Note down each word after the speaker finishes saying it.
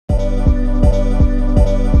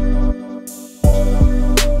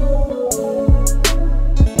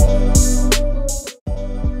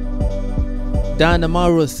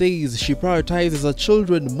Nyamu says she prioritizes her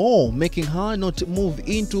children more, making her not move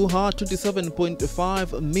into her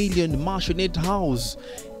 27.5 million mansionette house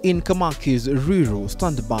in Kamaki's Rural.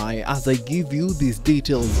 Stand by as I give you these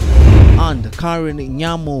details. And Karen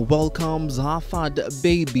Nyamu welcomes her third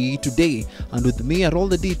baby today, and with me are all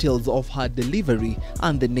the details of her delivery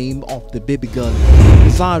and the name of the baby girl.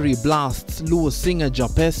 Zari blasts Luo singer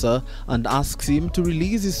Japesa and asks him to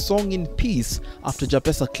release his song in peace after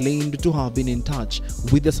Japesa claimed to have been in touch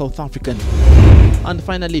with the South African. And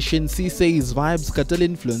finally, Shensi says Vibes Cartel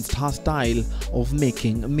influenced her style of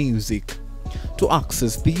making music. To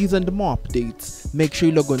access these and more updates, make sure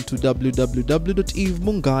you log on to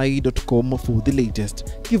www.evemungai.com for the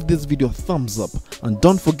latest. Give this video a thumbs up and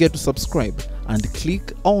don't forget to subscribe and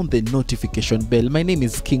click on the notification bell. My name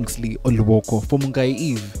is Kingsley Oluwoko for Mungai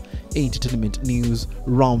Eve Entertainment News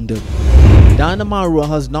Roundup. Nyamu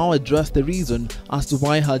has now addressed the reason as to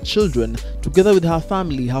why her children, together with her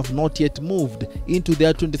family, have not yet moved into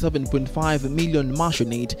their 27.5 million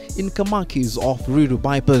mansionette in Kamaki's off-Rural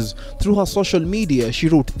bypass. Through her social media, she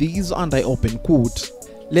wrote these, and I open quote: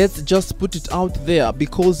 "Let's just put it out there,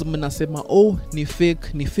 because mnasema oh ni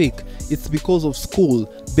fake. It's because of school.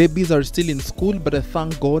 Babies are still in school, but I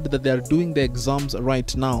thank God that they are doing the exams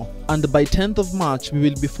right now. And by 10th of March, we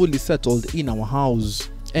will be fully settled in our house."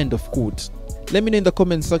 End of quote. Let me know in the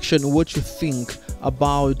comment section what you think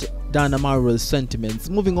about Nyamu's sentiments.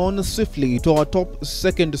 Moving on swiftly to our top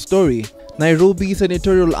second story. Nairobi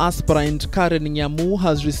senatorial aspirant Karen Nyamu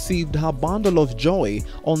has received her bundle of joy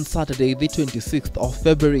on Saturday, the 26th of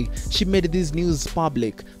February. She made this news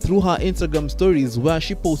public through her Instagram stories, where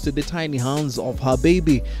she posted the tiny hands of her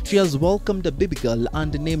baby. She has welcomed a baby girl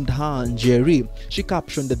and named her Njeri. She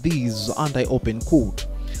captioned these, and I open quote: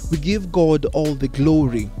 "We give God all the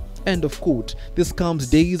glory." End of quote. This comes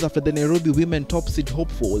days after the Nairobi women top seed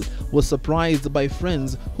hopeful was surprised by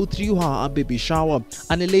friends who threw her a baby shower.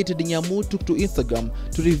 An elated Nyamu took to Instagram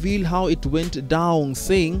to reveal how it went down,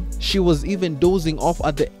 saying she was even dozing off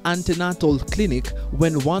at the antenatal clinic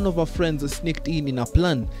when one of her friends sneaked in a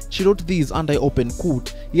plan. She wrote these, and I open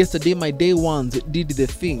quote: "Yesterday my day ones did the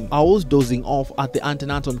thing. I was dozing off at the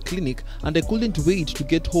antenatal clinic and I couldn't wait to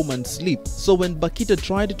get home and sleep. So when Bakita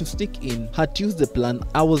tried to sneak in her Tuesday plan,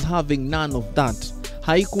 I was having none of that.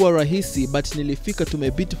 Haikuwa rahisi, but nilifika to my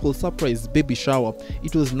beautiful surprise baby shower.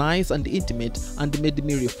 It was nice and intimate and made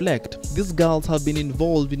me reflect. These girls have been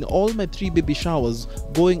involved in all my 3 baby showers,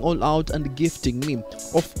 going all out and gifting me.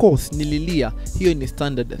 Of course, nililia, hiyo ni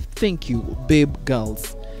standard. Thank you, babe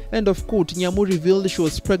girls." End of quote. Nyamu revealed she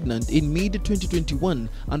was pregnant in mid-2021,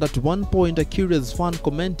 and at one point a curious fan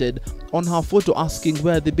commented on her photo asking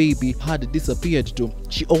where the baby had disappeared to.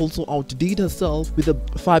 She also outdid herself with a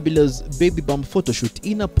fabulous baby bump photoshoot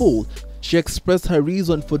in a pool. She expressed her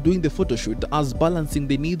reason for doing the photoshoot as balancing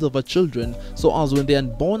the needs of her children, so as when they are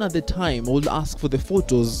born at the time will ask for the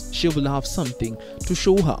photos, she will have something to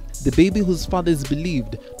show her. The baby, whose father is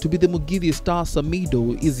believed to be the Mugithi star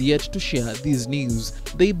Samido, is yet to share these news.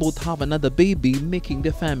 They both have another baby, making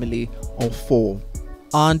the family of 4.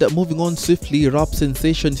 And moving on swiftly, rap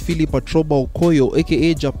sensation Philip Atroba Okoyo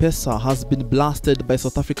aka Japesa has been blasted by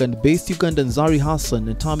South African-based Ugandan Zari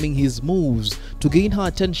Hassan, terming his moves to gain her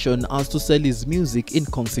attention as to sell his music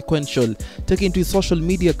inconsequential. Taking to his social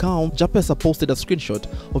media account, Japesa posted a screenshot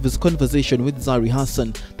of his conversation with Zari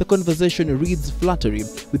Hassan. The conversation reads flattery,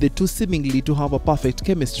 with the two seemingly to have a perfect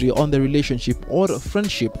chemistry on their relationship or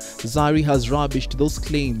friendship. Zari has rubbished those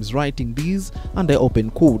claims, writing these, and I open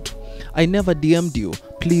quote: "I never DM'd you.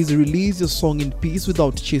 Please release your song in peace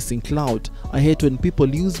without chasing clout. I hate when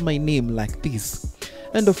people use my name like this."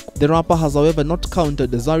 And the rapper has however not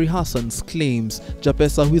countered Zari Hassan's claims.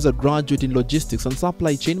 Japesa, who is a graduate in logistics and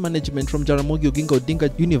supply chain management from Jaramogi Oginga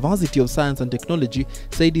Odinga University of Science and Technology,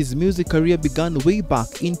 said his music career began way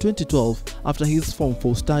back in 2012 after his Form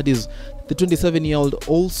 4 studies. The 27-year-old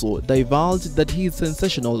also divulged that he is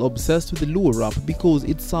sensational, obsessed with Luo rap because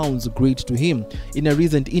it sounds great to him. In a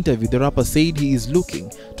recent interview, the rapper said he is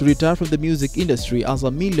looking to retire from the music industry as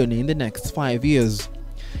a millionaire in the next 5 years.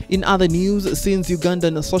 In other news, since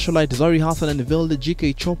Ugandan socialite Zari Hassan unveiled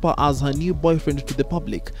GK Chopper as her new boyfriend to the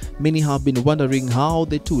public, many have been wondering how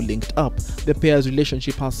the two linked up. The pair's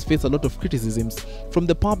relationship has faced a lot of criticisms from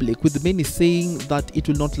the public, with many saying that it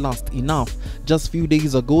will not last enough. Just few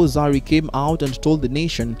days ago, Zari came out and told the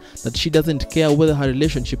nation that she doesn't care whether her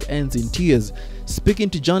relationship ends in tears, Speaking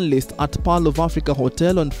to journalists at Pearl of Africa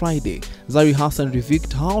Hotel on Friday, Zari Hassan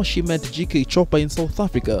revealed how she met GK Chopper in South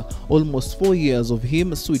Africa, almost 4 years of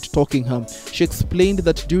him sweet-talking her. She explained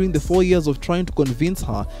that during the 4 years of trying to convince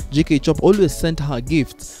her, GK Chopper always sent her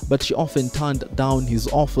gifts, but she often turned down his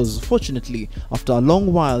offers. Fortunately, after a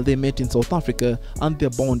long while, they met in South Africa and their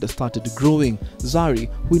bond started growing. Zari,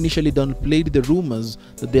 who initially downplayed the rumors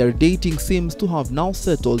that they are dating, seems to have now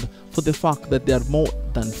settled for the fact that they are more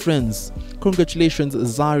than friends. Congratulations,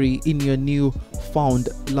 Zari, in your new found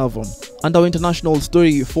lover. And our international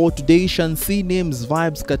story for today, Shansi names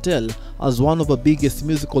Vybz Kartel as one of her biggest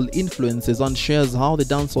musical influences and shares how the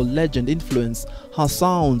dancehall legend influenced her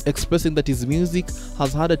sound, expressing that his music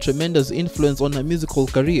has had a tremendous influence on her musical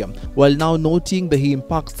career, while now noting that he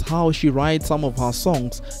impacts how she writes some of her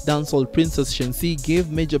songs. Dancehall princess Shansi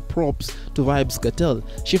gave major props to Vybz Kartel.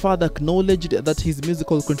 She further acknowledged that his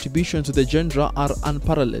musical contributions to the genre are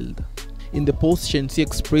unparalleled. In the post, Shansi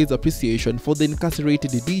expressed appreciation for the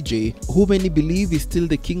incarcerated DJ, who many believe is still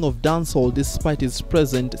the king of dancehall despite his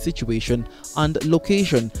present situation and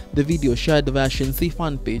location. The video shared via Shansi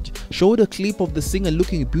fan page showed a clip of the singer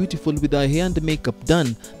looking beautiful with her hair and makeup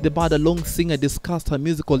done. The bad-along singer discussed her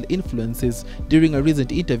musical influences during a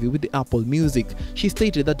recent interview with the Apple Music. She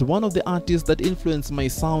stated that one of the artists that influenced my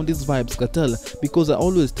sound is Vybz Kartel, because I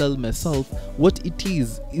always tell myself what it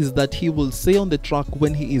is that he will say on the track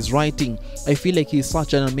when he is writing. I feel like he is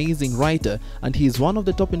such an amazing writer and he is one of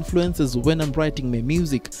the top influences when I'm writing my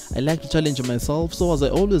music. I like to challenge myself, so as I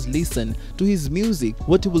always listen to his music,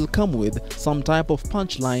 what he will come with, some type of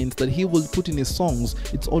punchlines that he will put in his songs,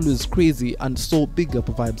 it's always crazy, and so big up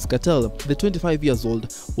Vybz Kartel. The 25 years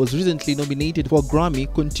old was recently nominated for a Grammy,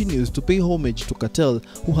 continues to pay homage to Kartel,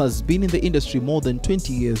 who has been in the industry more than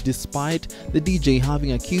 20 years despite the DJ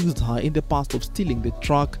having accused her in the past of stealing the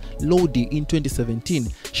track Lodi in 2017.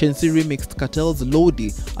 Shansi remixed Kartel's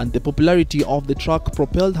Lodi, and the popularity of the track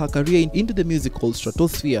propelled her career into the musical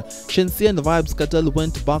stratosphere. Shansi and Vybz Kartel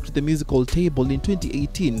went back to the musical table in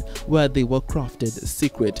 2018, where they were crafted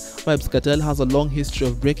secret. Vybz Kartel has a long history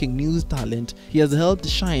of breaking news talent. He has helped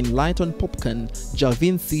shine light on Popcorn,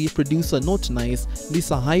 Javinci, producer Not Nice,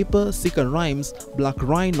 Lisa Hyper, Sika Rhymes, Black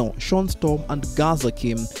Rhino, Sean Storm, and Gaza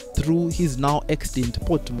Kim through his now extinct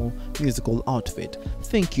Potmo musical outfit.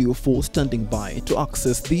 Thank you for standing by. To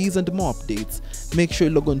access these and more updates, make sure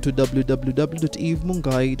you log on to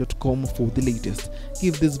www.evemungai.com for the latest.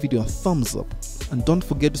 Give this video a thumbs up and don't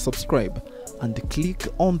forget to subscribe and click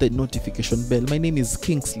on the notification bell. My name is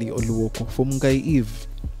Kingsley Oluwoko for Mungai Eve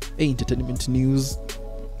Entertainment News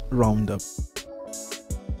Roundup.